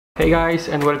Hey guys,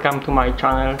 and welcome to my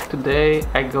channel. Today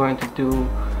I'm going to do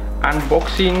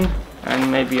unboxing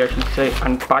and maybe I should say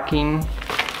unpacking,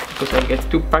 because I get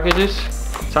two packages.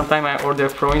 Sometimes I order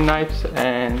throwing knives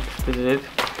and this is it.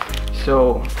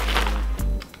 So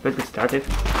let's get started.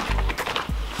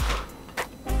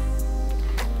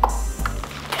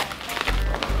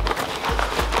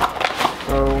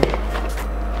 So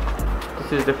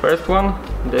this is the first one.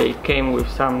 They came with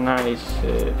some nice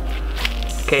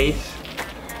case.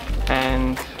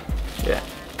 And yeah,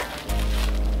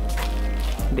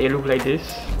 they look like this.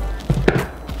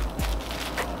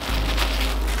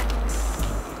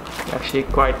 Actually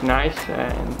quite nice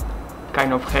and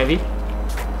kind of heavy, as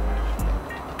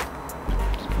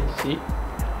you can see.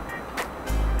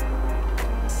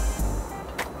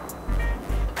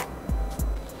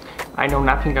 I know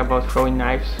nothing about throwing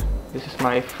knives. This is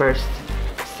my first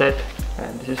set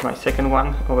and this is my second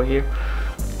one over here,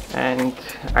 and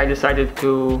I decided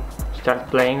to start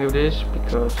playing with this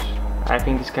because I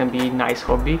think this can be a nice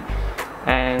hobby.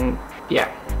 And yeah,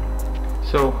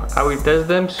 so I will test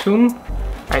them soon.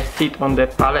 I sit on the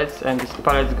pallets and this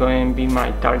pallet is going to be my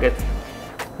target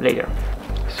later.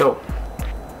 So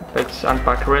let's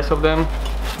unpack the rest of them.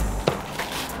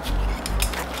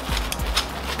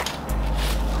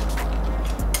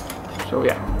 So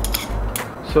yeah,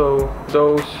 so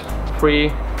those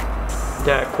three,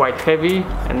 they're quite heavy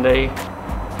and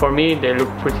for me they look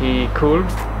pretty cool,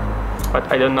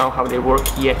 but I don't know how they work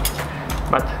yet,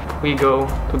 but we go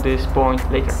to this point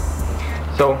later.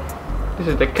 So this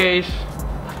is the case.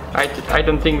 I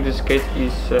don't think this case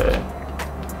is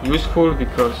useful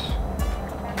because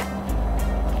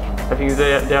I think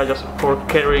they are just for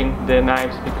carrying the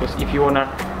knives, because if you wanna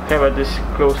have this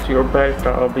close to your belt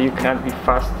probably you cannot be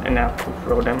fast enough to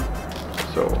throw them.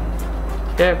 So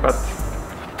yeah, but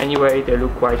anyway they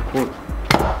look quite cool.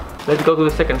 Let's go to the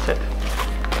second set.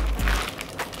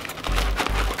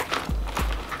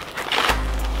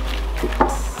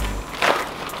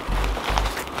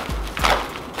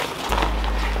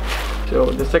 So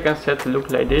the second set looked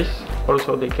like this.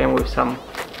 Also they came with some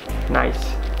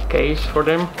nice case for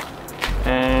them,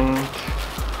 and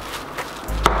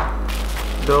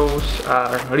those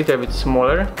are a little bit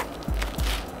smaller,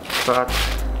 but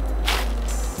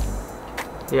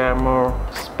they are more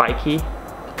spiky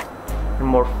and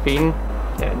more thin.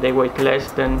 Yeah, they weigh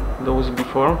less than those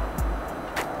before.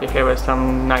 They have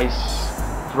some nice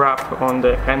wrap on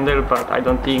the handle, but I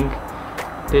don't think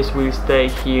this will stay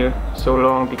here so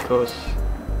long because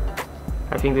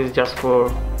I think this is just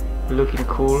for looking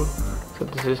cool. So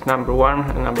this is number one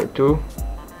and number two.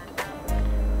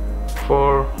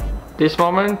 For this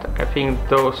moment I think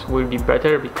those will be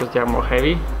better because they are more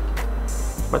heavy.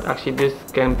 But actually this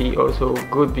can be also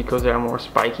good because they are more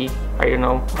spiky. I don't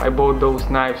know, I bought those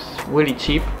knives really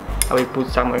cheap. I will put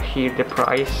somewhere here the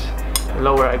price.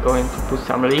 Lower I'm going to put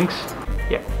some links.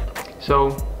 Yeah,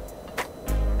 so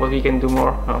what we can do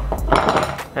more? Oh,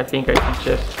 I think I should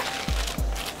just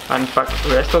unpack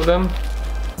the rest of them.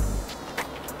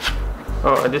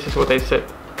 Oh, this is what I said,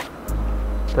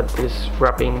 that this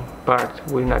wrapping part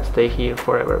will not stay here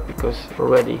forever because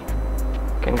already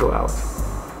can go out.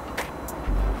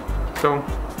 So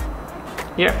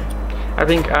yeah, I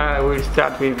think I will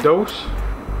start with those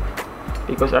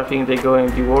because I think they're going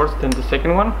to be worse than the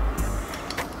second one,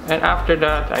 and after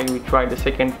that I will try the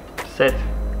second set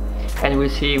and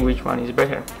we'll see which one is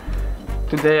better.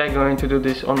 Today I'm going to do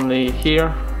this only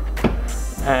here,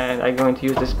 and I'm going to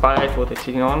use this pallet what I'm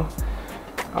sitting on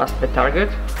as a target,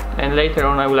 and later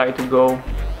on I would like to go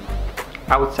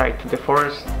outside to the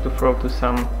forest to throw to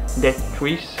some dead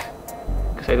trees,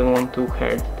 because I don't want to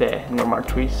hurt the normal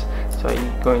trees, so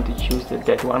I'm going to choose the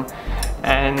dead one.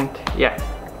 And yeah,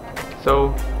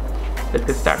 so let's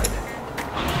get started.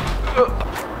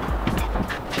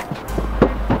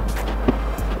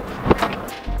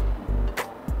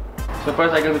 So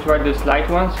first I'm going to try these light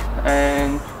ones,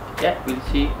 and yeah, we'll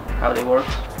see how they work.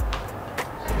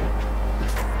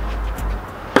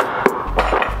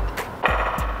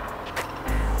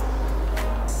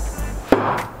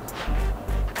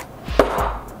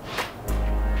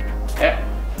 Yeah,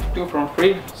 2 from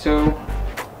 3, so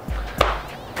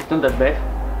it's not that bad.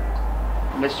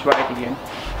 Let's try it again.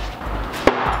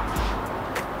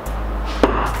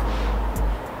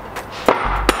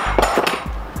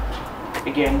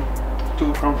 Again,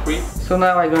 2 from 3. So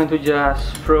now I'm going to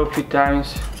just throw a few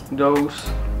times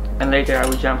those, and later I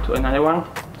will jump to another one.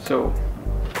 So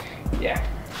yeah.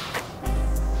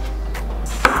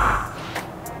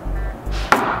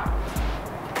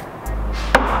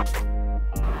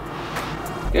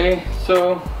 Okay,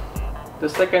 so the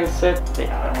second set, they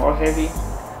are more heavy,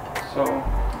 so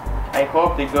I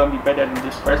hope they're gonna be better than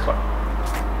this first one.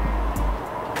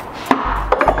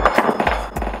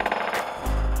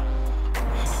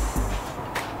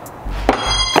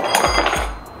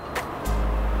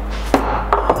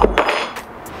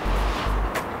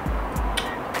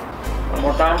 One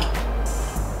more time.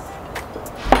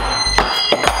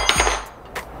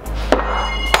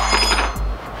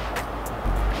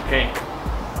 Okay.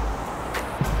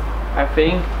 I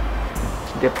think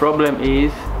the problem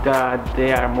is that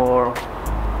they are more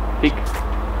thick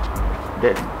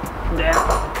than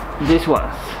these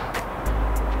ones,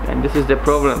 and this is the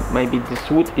problem. Maybe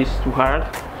this wood is too hard,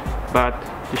 but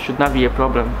this should not be a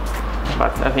problem.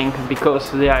 But I think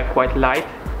because they are quite light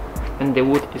and the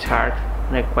wood is hard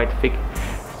and they're quite thick,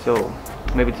 so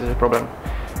maybe this is a problem.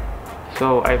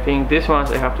 So I think these ones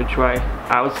I have to try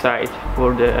outside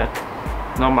for the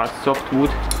normal soft wood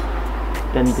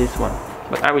than this one,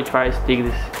 but I will try to stick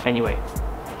this anyway.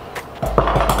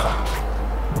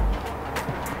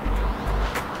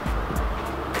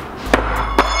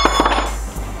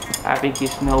 I think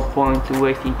it's no point to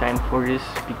wasting time for this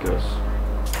because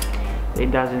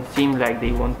it doesn't seem like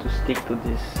they want to stick to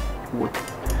this wood.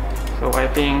 So I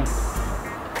think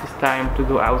it's time to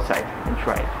go outside and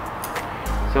try it.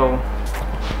 So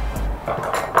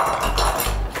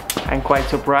I'm quite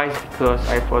surprised because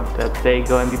I thought that they're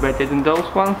going to be better than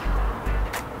those ones,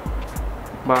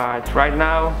 but right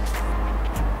now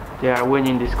they are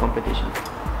winning this competition.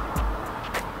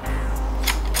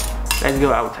 Let's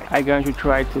go outside. I'm going to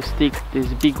try to stick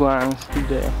these big ones to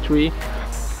the tree.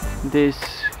 This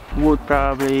wood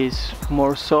probably is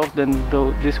more soft than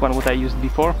this one what I used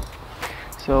before,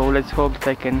 so let's hope that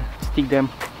I can stick them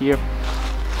here.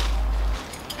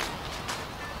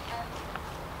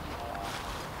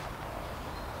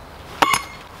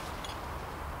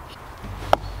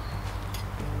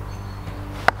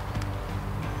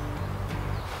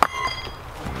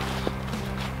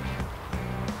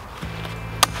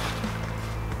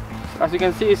 As you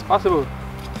can see, it's possible.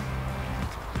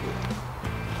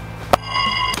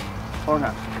 Or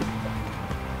not.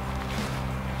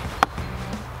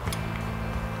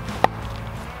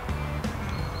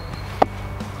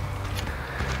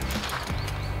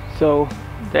 So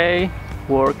they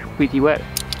work pretty well.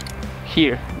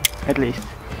 Here, at least.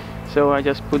 So I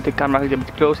just put the camera a little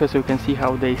bit closer so you can see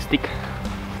how they stick.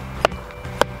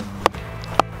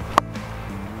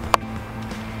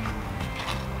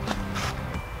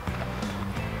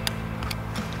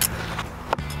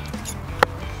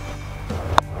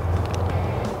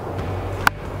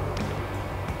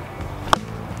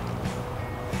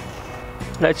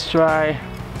 Let's try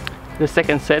the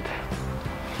second set.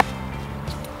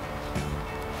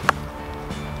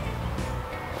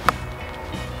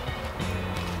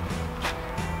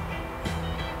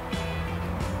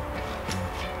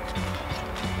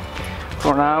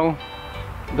 For now,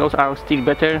 those are still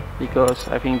better because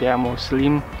I think they are more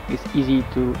slim. It's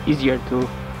easier to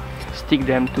stick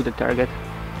them to the target.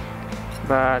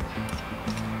 But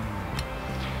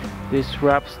this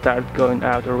wrap start going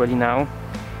out already now,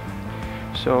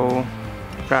 so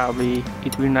probably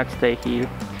it will not stay here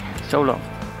so long.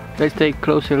 Let's take a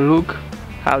closer look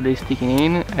how they're sticking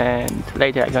in, and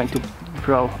later I'm going to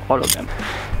draw all of them.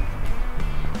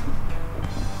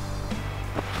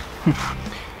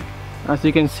 As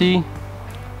you can see,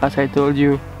 as I told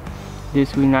you,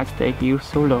 this will not stay here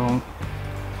so long,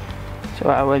 so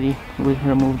I already will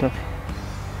remove that.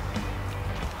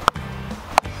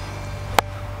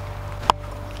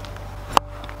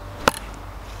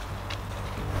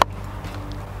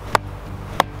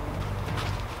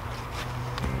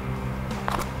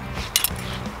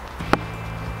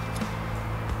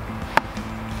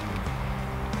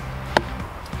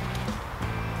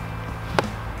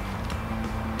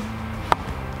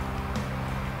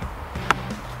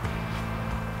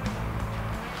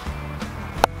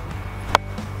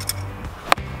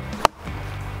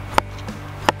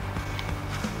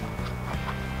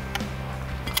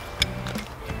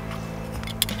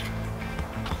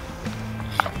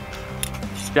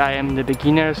 I am the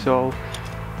beginner, so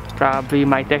probably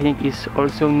my technique is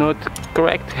also not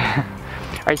correct.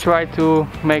 I try to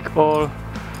make all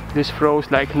these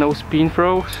throws like no spin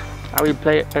throws. I will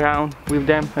play around with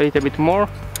them a little bit more,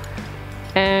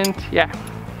 and yeah,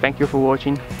 thank you for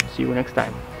watching. See you next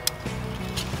time.